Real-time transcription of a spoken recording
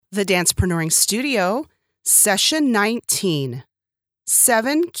The Dancepreneuring Studio, Session 19,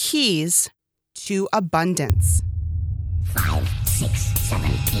 7 Keys to Abundance. 5, 6,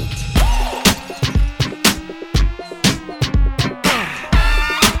 7, 8.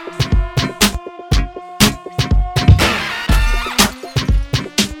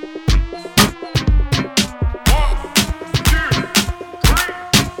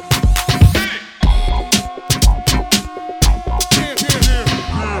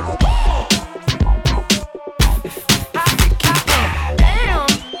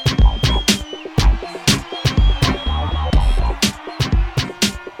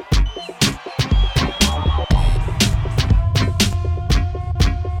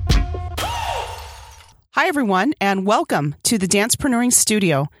 Hi, everyone, and welcome to the Dancepreneuring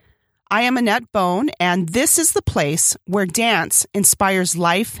Studio. I am Annette Bone, and this is the place where dance inspires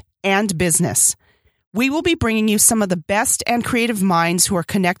life and business. We will be bringing you some of the best and creative minds who are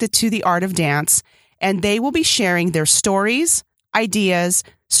connected to the art of dance, and they will be sharing their stories, ideas,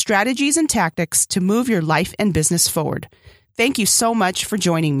 strategies, and tactics to move your life and business forward. Thank you so much for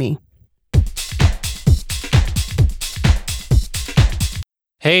joining me.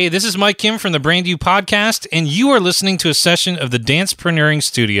 Hey, this is Mike Kim from the Brand You Podcast, and you are listening to a session of the Dancepreneuring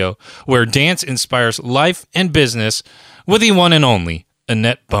Studio, where dance inspires life and business with the one and only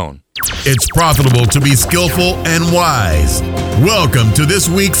Annette Bone. It's profitable to be skillful and wise. Welcome to this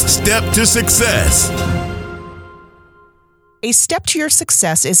week's Step to Success. A step to your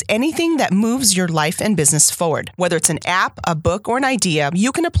success is anything that moves your life and business forward. Whether it's an app, a book, or an idea,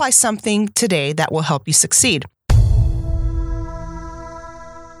 you can apply something today that will help you succeed.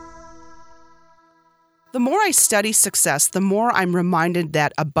 The more I study success, the more I'm reminded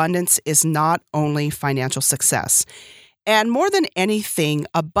that abundance is not only financial success. And more than anything,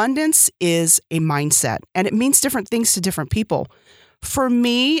 abundance is a mindset, and it means different things to different people. For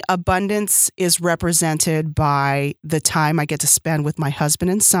me, abundance is represented by the time I get to spend with my husband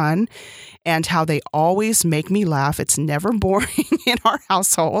and son and how they always make me laugh. It's never boring in our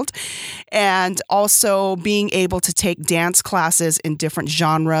household. And also being able to take dance classes in different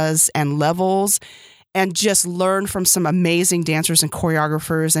genres and levels and just learn from some amazing dancers and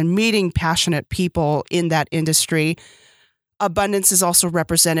choreographers and meeting passionate people in that industry. Abundance is also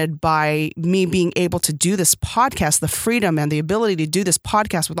represented by me being able to do this podcast, the freedom and the ability to do this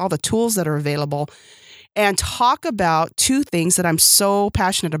podcast with all the tools that are available and talk about two things that I'm so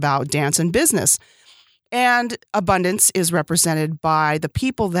passionate about, dance and business. And abundance is represented by the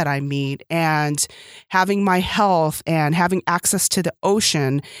people that I meet and having my health and having access to the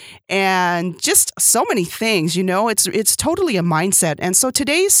ocean and just so many things, you know, it's totally a mindset. And so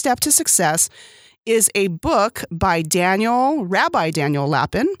today's Step to Success is a book by Rabbi Daniel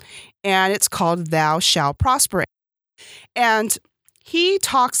Lapin, and it's called Thou Shalt Prosper. And he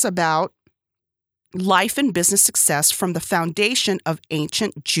talks about life and business success from the foundation of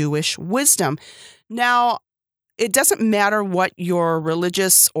ancient Jewish wisdom. Now, it doesn't matter what your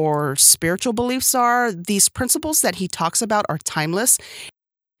religious or spiritual beliefs are. These principles that he talks about are timeless,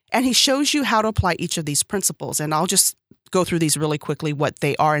 and he shows you how to apply each of these principles. And I'll just go through these really quickly, what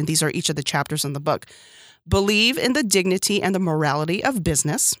they are, and these are each of the chapters in the book. Believe in the dignity and the morality of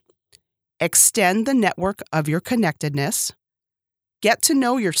business. Extend the network of your connectedness. Get to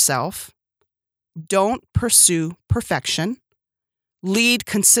know yourself. Don't pursue perfection. Lead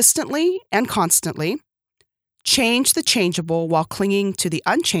consistently and constantly. Change the changeable while clinging to the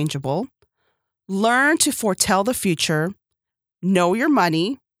unchangeable. Learn to foretell the future. Know your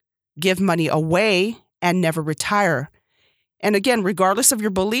money. Give money away and never retire. And again, regardless of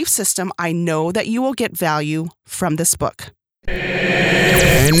your belief system, I know that you will get value from this book.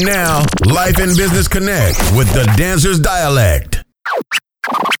 And now, Life and Business Connect with the Dancer's Dialect.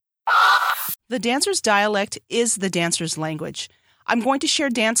 The dancer's dialect is the dancer's language. I'm going to share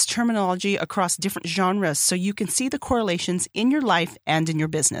dance terminology across different genres so you can see the correlations in your life and in your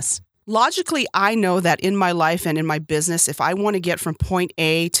business. Logically, I know that in my life and in my business, if I want to get from point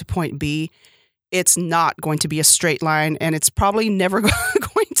A to point B, it's not going to be a straight line, and it's probably never going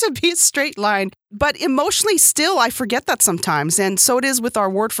to be a straight line. But emotionally, still, I forget that sometimes. And so it is with our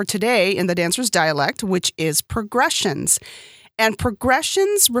word for today in the dancer's dialect, which is progressions. And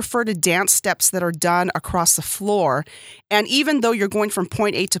progressions refer to dance steps that are done across the floor. And even though you're going from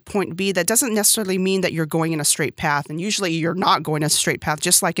point A to point B, that doesn't necessarily mean that you're going in a straight path. And usually you're not going a straight path,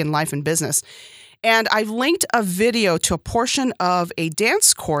 just like in life and business. And I've linked a video to a portion of a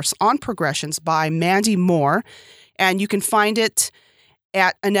dance course on progressions by Mandy Moore. And you can find it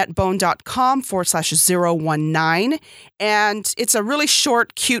at AnnetteBone.com/019. And it's a really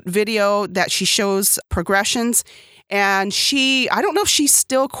short, cute video that she shows progressions. And I don't know if she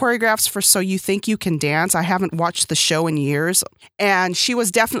still choreographs for So You Think You Can Dance. I haven't watched the show in years. And she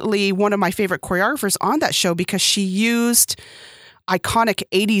was definitely one of my favorite choreographers on that show because she used iconic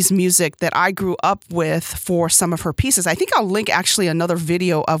 80s music that I grew up with for some of her pieces. I think I'll link actually another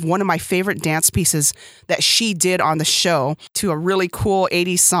video of one of my favorite dance pieces that she did on the show to a really cool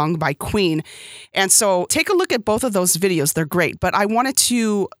 80s song by Queen. And so take a look at both of those videos. They're great. But I wanted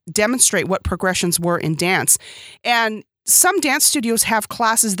to demonstrate what progressions were in dance. And some dance studios have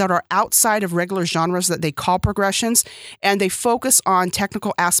classes that are outside of regular genres that they call progressions, and they focus on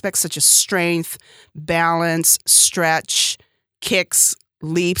technical aspects such as strength, balance, stretch, kicks,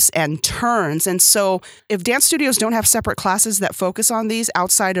 leaps, and turns. And so if dance studios don't have separate classes that focus on these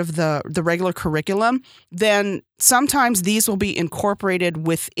outside of the regular curriculum, then sometimes these will be incorporated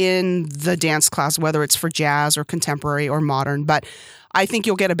within the dance class, whether it's for jazz or contemporary or modern. But I think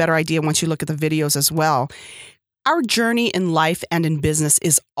you'll get a better idea once you look at the videos as well. Our journey in life and in business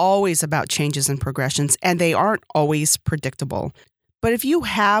is always about changes and progressions, and they aren't always predictable. But if you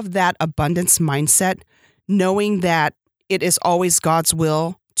have that abundance mindset, knowing that it is always God's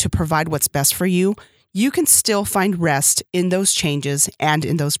will to provide what's best for you, you can still find rest in those changes and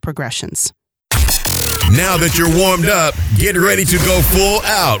in those progressions. Now that you're warmed up, get ready to go full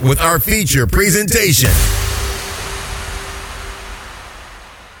out with our feature presentation.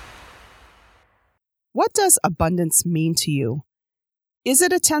 What does abundance mean to you? Is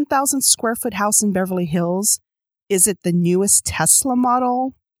it a 10,000 square foot house in Beverly Hills? Is it the newest Tesla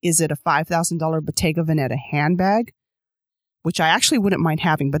model? Is it a $5,000 Bottega Veneta handbag? Which I actually wouldn't mind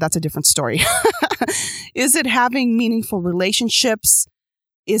having, but that's a different story. Is it having meaningful relationships?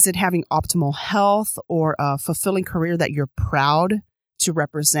 Is it having optimal health or a fulfilling career that you're proud to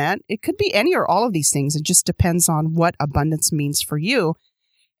represent? It could be any or all of these things. It just depends on what abundance means for you.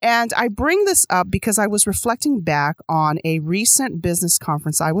 And I bring this up because I was reflecting back on a recent business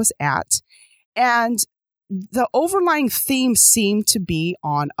conference I was at, and the overlying theme seemed to be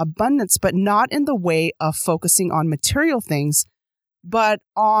on abundance, but not in the way of focusing on material things, but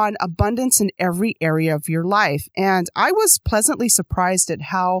on abundance in every area of your life. And I was pleasantly surprised at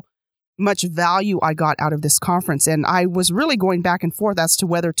how much value I got out of this conference. And I was really going back and forth as to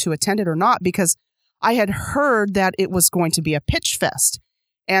whether to attend it or not, because I had heard that it was going to be a pitch fest.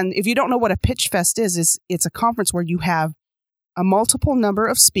 And if you don't know what a pitch fest is it's a conference where you have a multiple number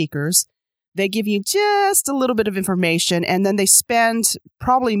of speakers. They give you just a little bit of information, and then they spend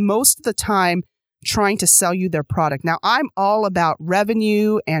probably most of the time trying to sell you their product. Now, I'm all about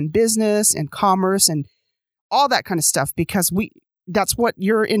revenue and business and commerce and all that kind of stuff because that's what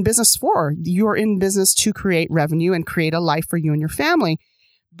you're in business for. You're in business to create revenue and create a life for you and your family.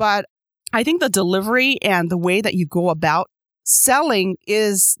 But I think the delivery and the way that you go about selling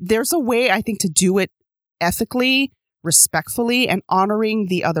there's a way, I think, to do it ethically, respectfully, and honoring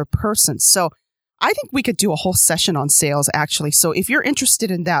the other person. So I think we could do a whole session on sales, actually. So if you're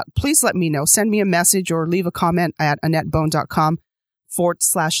interested in that, please let me know. Send me a message or leave a comment at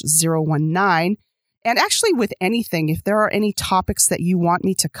AnnetteBone.com/019. And actually with anything, if there are any topics that you want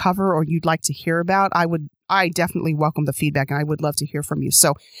me to cover or you'd like to hear about, I definitely welcome the feedback and I would love to hear from you.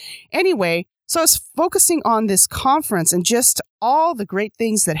 So anyway, so I was focusing on this conference and just all the great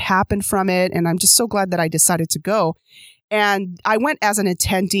things that happened from it. And I'm just so glad that I decided to go. And I went as an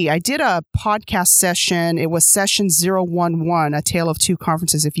attendee. I did a podcast session. It was session 011, A Tale of Two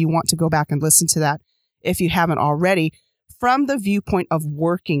Conferences, if you want to go back and listen to that, if you haven't already, from the viewpoint of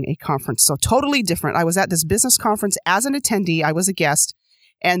working a conference. So totally different. I was at this business conference as an attendee. I was a guest.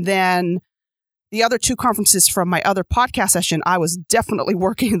 And then the other two conferences from my other podcast session, I was definitely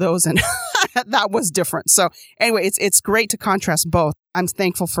working those, and that was different. So anyway, it's great to contrast both. I'm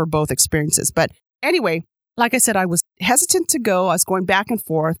thankful for both experiences. But anyway, like I said, I was hesitant to go. I was going back and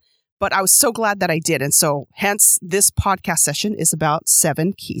forth, but I was so glad that I did. And so hence this podcast session is about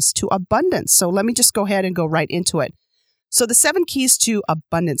 7 keys to abundance. So let me just go ahead and go right into it. So the 7 keys to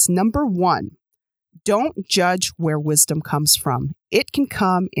abundance. Number 1, don't judge where wisdom comes from. It can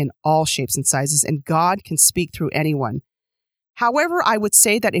come in all shapes and sizes, and God can speak through anyone. However, I would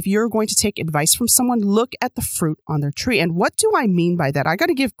say that if you're going to take advice from someone, look at the fruit on their tree. And what do I mean by that? I got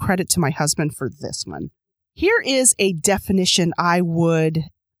to give credit to my husband for this one. Here is a definition I would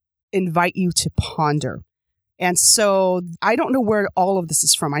invite you to ponder. And so I don't know where all of this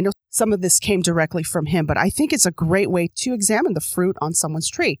is from. I know some of this came directly from him, but I think it's a great way to examine the fruit on someone's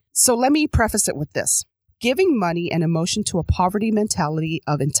tree. So let me preface it with this. Giving money and emotion to a poverty mentality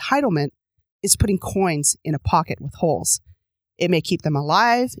of entitlement is putting coins in a pocket with holes. It may keep them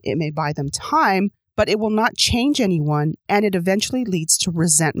alive, it may buy them time, but it will not change anyone, and it eventually leads to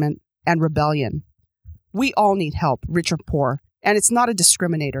resentment and rebellion. We all need help, rich or poor, and it's not a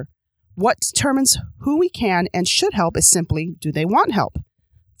discriminator. What determines who we can and should help is simply, do they want help?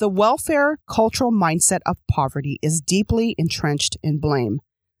 The welfare cultural mindset of poverty is deeply entrenched in blame.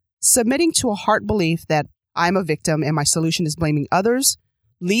 Submitting to a heart belief that I'm a victim and my solution is blaming others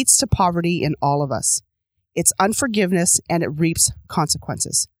leads to poverty in all of us. It's unforgiveness and it reaps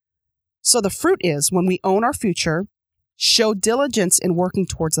consequences. So the fruit is when we own our future, show diligence in working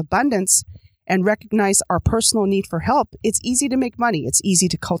towards abundance, and recognize our personal need for help, it's easy to make money. It's easy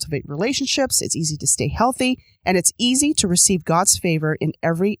to cultivate relationships. It's easy to stay healthy. And it's easy to receive God's favor in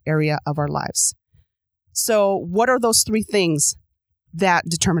every area of our lives. So what are those three things that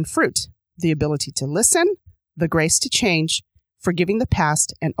determine fruit? The ability to listen, the grace to change, forgiving the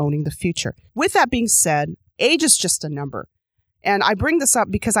past, and owning the future. With that being said, age is just a number. And I bring this up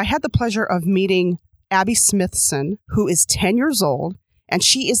because I had the pleasure of meeting Abby Smithson, who is 10 years old, and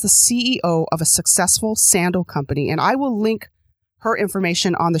she is the CEO of a successful sandal company. And I will link her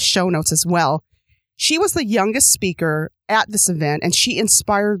information on the show notes as well. She was the youngest speaker at this event, and she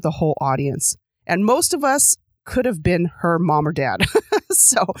inspired the whole audience. And most of us could have been her mom or dad.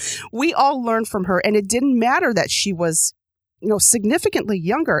 So we all learned from her, and it didn't matter that she was, significantly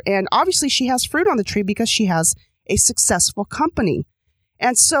younger. And obviously she has fruit on the tree because she has a successful company.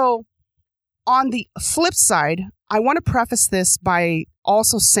 And so on the flip side, I want to preface this by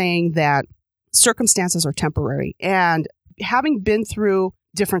also saying that circumstances are temporary. And having been through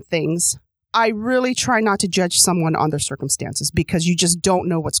different things, I really try not to judge someone on their circumstances because you just don't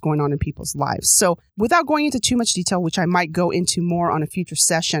know what's going on in people's lives. So without going into too much detail, which I might go into more on a future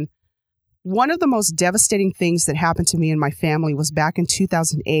session, one of the most devastating things that happened to me and my family was back in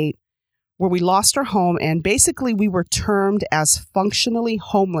 2008, where we lost our home. And basically we were termed as functionally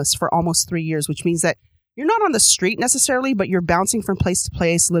homeless for almost 3 years, which means that you're not on the street necessarily, but you're bouncing from place to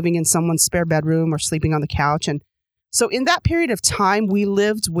place, living in someone's spare bedroom or sleeping on the couch. And so in that period of time, we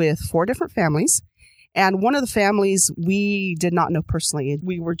lived with 4 different families. And one of the families we did not know personally.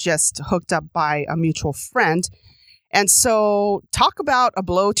 We were just hooked up by a mutual friend. And so talk about a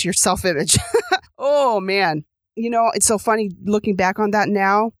blow to your self-image. Oh, man. It's so funny looking back on that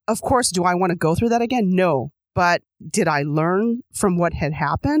now. Of course, do I want to go through that again? No. But did I learn from what had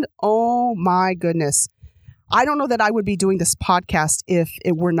happened? Oh, my goodness. I don't know that I would be doing this podcast if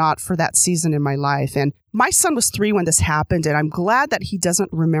it were not for that season in my life. And my son was 3 when this happened, and I'm glad that he doesn't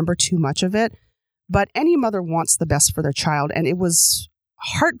remember too much of it. But any mother wants the best for their child. And it was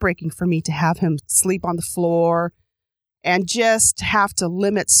heartbreaking for me to have him sleep on the floor and just have to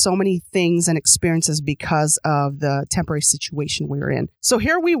limit so many things and experiences because of the temporary situation we were in. So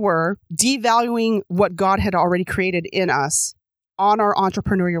here we were, devaluing what God had already created in us on our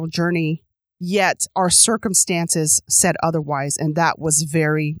entrepreneurial journey, yet our circumstances said otherwise, and that was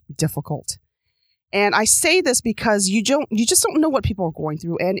very difficult. And I say this because you just don't know what people are going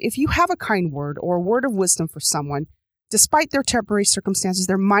through. And if you have a kind word or a word of wisdom for someone, despite their temporary circumstances,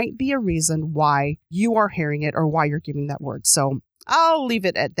 there might be a reason why you are hearing it or why you're giving that word. So I'll leave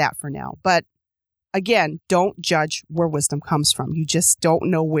it at that for now. But again, don't judge where wisdom comes from. You just don't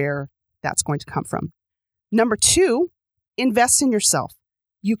know where that's going to come from. Number 2, invest in yourself.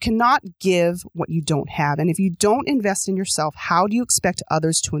 You cannot give what you don't have. And if you don't invest in yourself, how do you expect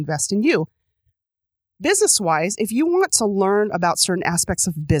others to invest in you? Business-wise, if you want to learn about certain aspects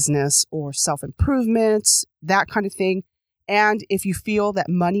of business or self-improvement, that kind of thing, and if you feel that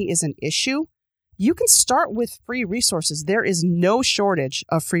money is an issue, you can start with free resources. There is no shortage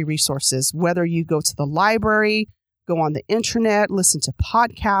of free resources, whether you go to the library, go on the internet, listen to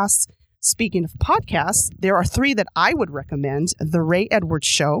podcasts. Speaking of podcasts, there are 3 that I would recommend: The Ray Edwards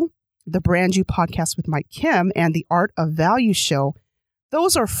Show, the Brand New Podcast with Mike Kim, and the Art of Value Show.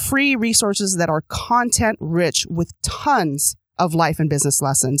 Those are free resources that are content rich with tons of life and business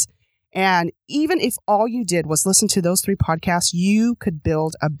lessons. And even if all you did was listen to those 3 podcasts, you could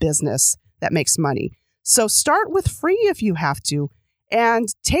build a business that makes money. So start with free if you have to,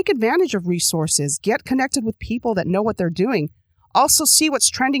 and take advantage of resources. Get connected with people that know what they're doing. Also see what's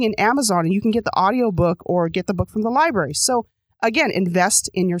trending in Amazon, and you can get the audiobook or get the book from the library. So again, invest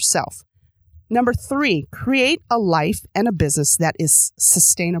in yourself. Number 3, create a life and a business that is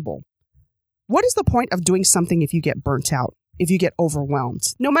sustainable. What is the point of doing something if you get burnt out, if you get overwhelmed?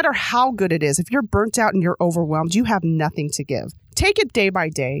 No matter how good it is, if you're burnt out and you're overwhelmed, you have nothing to give. Take it day by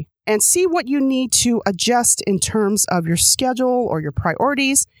day and see what you need to adjust in terms of your schedule or your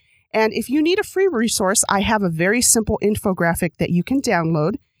priorities. And if you need a free resource, I have a very simple infographic that you can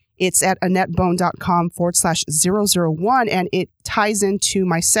download. It's at AnnetteBone.com/001, and it ties into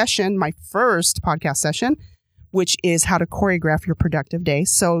my session, my first podcast session which is how to choreograph your productive day.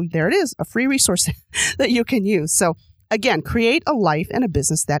 So there it is, a free resource that you can use. So again, create a life and a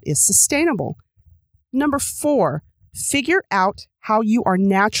business that is sustainable. Number 4, figure out how you are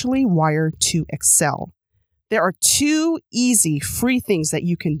naturally wired to excel. There are 2 easy, free things that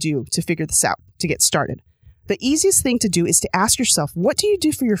you can do to figure this out, to get started. The easiest thing to do is to ask yourself, what do you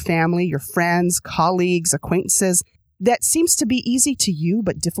do for your family, your friends, colleagues, acquaintances that seems to be easy to you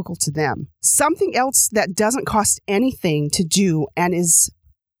but difficult to them? Something else that doesn't cost anything to do and is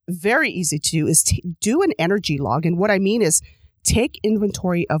very easy to do is to do an energy log. And what I mean is take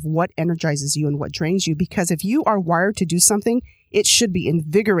inventory of what energizes you and what drains you, because if you are wired to do something, it should be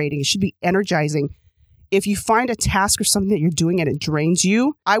invigorating. It should be energizing. If you find a task or something that you're doing and it drains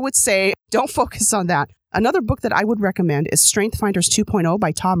you, I would say don't focus on that. Another book that I would recommend is Strength Finders 2.0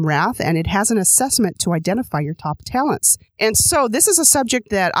 by Tom Rath, and it has an assessment to identify your top talents. And so this is a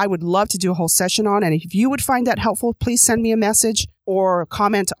subject that I would love to do a whole session on, and if you would find that helpful, please send me a message or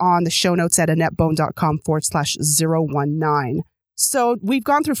comment on the show notes at AnnetteBone.com/019. So we've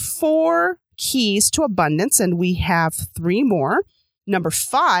gone through 4 keys to abundance, and we have 3 more. Number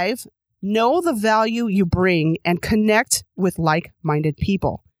 5, know the value you bring and connect with like-minded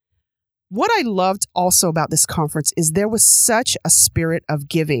people. What I loved also about this conference is there was such a spirit of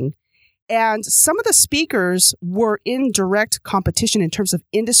giving. And some of the speakers were in direct competition in terms of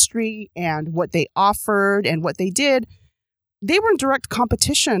industry and what they offered and what they did. They were in direct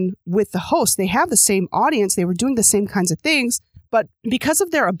competition with the host. They have the same audience. They were doing the same kinds of things. But because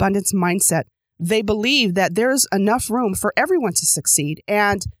of their abundance mindset, they believe that there's enough room for everyone to succeed.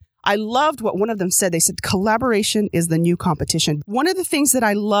 And I loved what one of them said. They said, collaboration is the new competition. One of the things that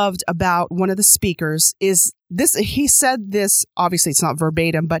I loved about one of the speakers is this. He said this, obviously it's not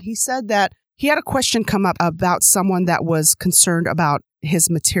verbatim, but he said that he had a question come up about someone that was concerned about his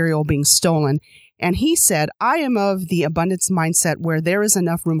material being stolen. And he said, I am of the abundance mindset where there is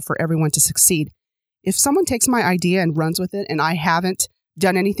enough room for everyone to succeed. If someone takes my idea and runs with it and I haven't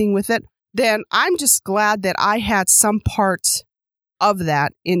done anything with it, then I'm just glad that I had some part of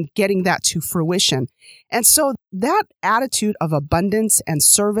that in getting that to fruition. And so that attitude of abundance and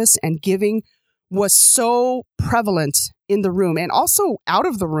service and giving was so prevalent in the room and also out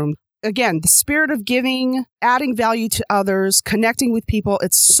of the room. Again, the spirit of giving, adding value to others, connecting with people,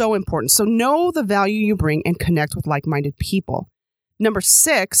 it's so important. So know the value you bring and connect with like-minded people. Number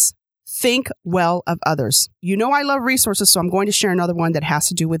 6, think well of others. You know I love resources, so I'm going to share another one that has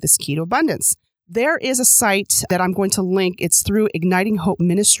to do with this key to abundance. There is a site that I'm going to link. It's through Igniting Hope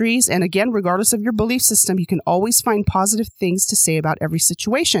Ministries. And again, regardless of your belief system, you can always find positive things to say about every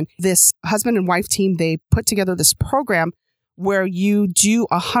situation. This husband and wife team, they put together this program where you do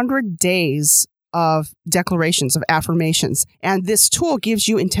 100 days of declarations, of affirmations. And this tool gives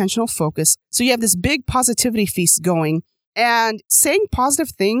you intentional focus. So you have this big positivity feast going. And saying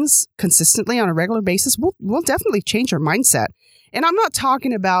positive things consistently on a regular basis will definitely change your mindset. And I'm not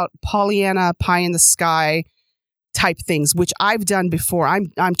talking about Pollyanna, pie in the sky type things, which I've done before.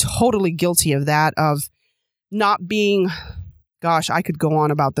 I'm totally guilty of that, of not being, gosh, I could go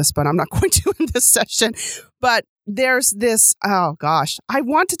on about this, but I'm not going to in this session. But there's this, oh gosh, I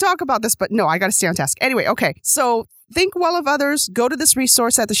want to talk about this, but no, I got to stay on task. Anyway, okay. So think well of others, go to this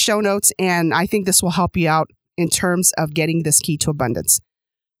resource at the show notes, and I think this will help you out in terms of getting this key to abundance.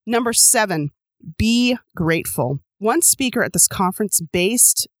 Number 7, be grateful. One speaker at this conference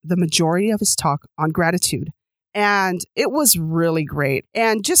based the majority of his talk on gratitude, and it was really great.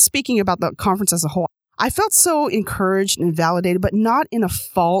 And just speaking about the conference as a whole, I felt so encouraged and validated, but not in a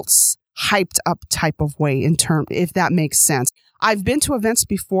false, hyped up type of way, if that makes sense. I've been to events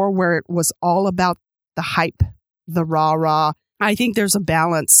before where it was all about the hype, the rah-rah. I think there's a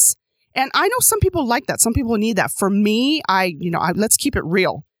balance. And I know some people like that. Some people need that. For me, let's keep it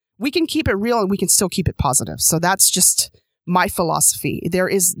real. We can keep it real and we can still keep it positive. So that's just my philosophy. There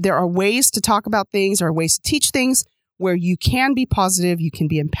are ways to talk about things, there are ways to teach things where you can be positive, you can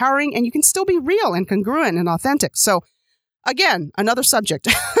be empowering, and you can still be real and congruent and authentic. So again, another subject.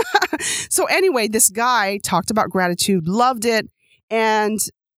 So anyway, this guy talked about gratitude, loved it. And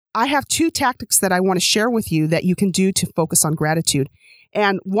I have 2 tactics that I want to share with you that you can do to focus on gratitude.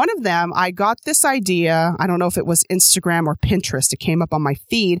 And one of them, I got this idea, I don't know if it was Instagram or Pinterest, it came up on my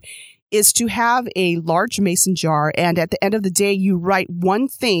feed, is to have a large mason jar. And at the end of the day, you write one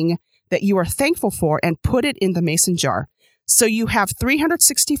thing that you are thankful for and put it in the mason jar. So you have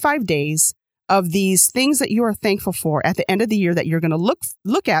 365 days of these things that you are thankful for at the end of the year that you're going to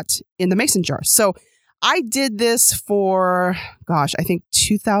look at in the mason jar. So I did this for, I think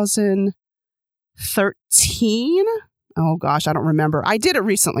 2013. Oh gosh, I don't remember. I did it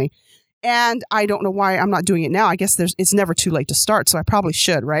recently. And I don't know why I'm not doing it now. I guess it's never too late to start, so I probably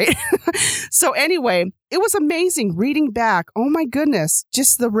should, right? So anyway, it was amazing reading back. Oh my goodness,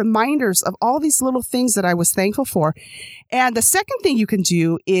 just the reminders of all these little things that I was thankful for. And the second thing you can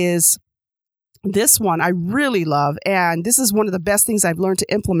do is this one I really love. And this is one of the best things I've learned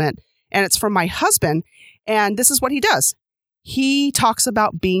to implement. And it's from my husband. And this is what he does. He talks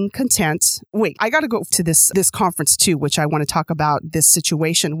about being content. Wait, I got to go to this conference too, which I want to talk about this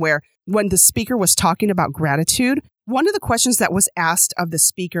situation where when the speaker was talking about gratitude, one of the questions that was asked of the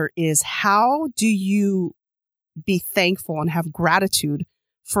speaker is, how do you be thankful and have gratitude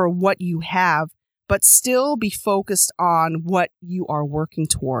for what you have, but still be focused on what you are working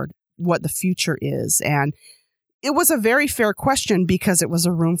toward, what the future is? And it was a very fair question because it was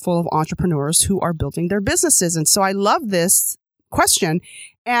a room full of entrepreneurs who are building their businesses. And so I love this question.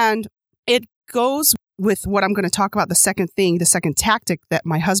 And it goes with what I'm going to talk about, the second tactic that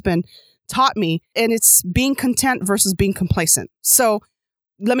my husband taught me. And it's being content versus being complacent. So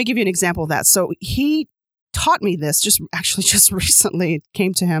let me give you an example of that. So he taught me this just recently. It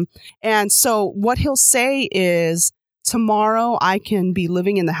came to him. And so what he'll say is, tomorrow I can be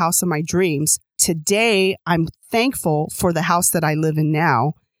living in the house of my dreams. Today, I'm thankful for the house that I live in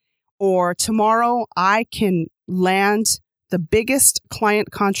now. Or tomorrow, I can land the biggest client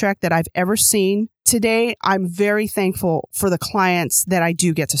contract that I've ever seen. Today, I'm very thankful for the clients that I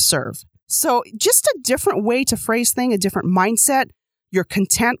do get to serve. So just a different way to phrase things, a different mindset. You're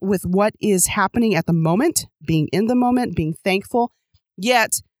content with what is happening at the moment, being in the moment, being thankful,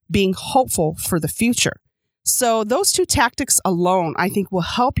 yet being hopeful for the future. So those two tactics alone, I think, will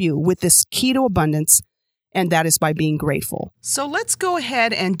help you with this key to abundance, and that is by being grateful. So let's go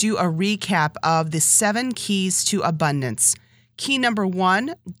ahead and do a recap of the 7 keys to abundance. Key number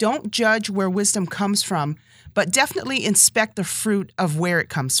 1, don't judge where wisdom comes from, but definitely inspect the fruit of where it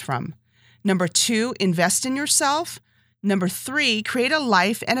comes from. Number 2, invest in yourself. Number 3, create a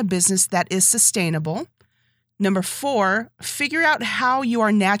life and a business that is sustainable. Number 4, figure out how you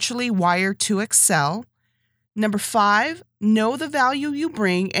are naturally wired to excel. Number 5, know the value you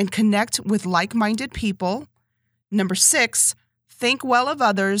bring and connect with like-minded people. Number 6, think well of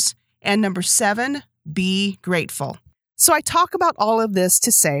others. And number 7, be grateful. So I talk about all of this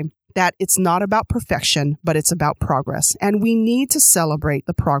to say that it's not about perfection, but it's about progress. And we need to celebrate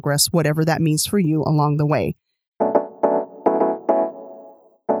the progress, whatever that means for you along the way.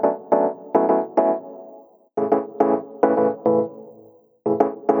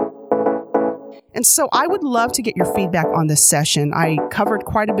 And so I would love to get your feedback on this session. I covered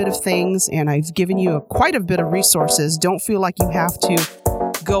quite a bit of things and I've given you quite a bit of resources. Don't feel like you have to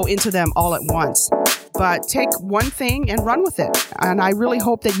go into them all at once, but take one thing and run with it. And I really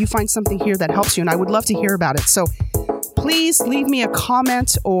hope that you find something here that helps you. And I would love to hear about it. So please leave me a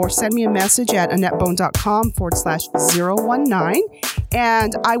comment or send me a message at AnnetteBone.com/019.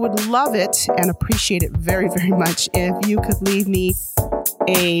 And I would love it and appreciate it very, very much if you could leave me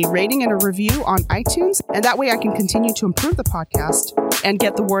a rating and a review on iTunes. And that way I can continue to improve the podcast and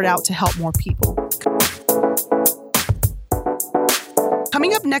get the word out to help more people.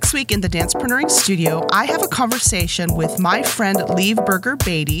 Coming up next week in the Dancepreneuring Studio, I have a conversation with my friend Lieve Berger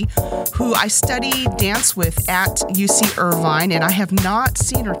Beatty, who I study dance with at UC Irvine, and I have not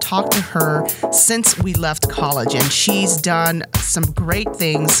seen or talked to her since we left college, and she's done some great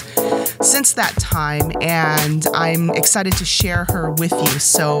things since that time, and I'm excited to share her with you.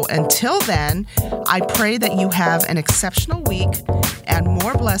 So until then, I pray that you have an exceptional week and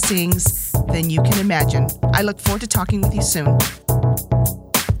more blessings than you can imagine. I look forward to talking with you soon.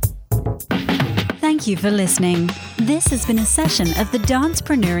 Thank you for listening. This has been a session of the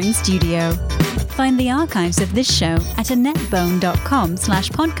Dancepreneuring Studio. Find the archives of this show at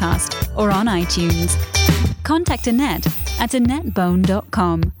AnnetteBone.com/podcast or on iTunes. Contact Annette at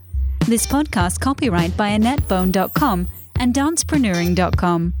AnnetteBone.com. This podcast copyright by AnnetteBone.com and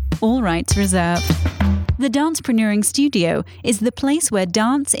Dancepreneuring.com. All rights reserved. The Dancepreneuring Studio is the place where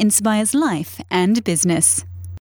dance inspires life and business.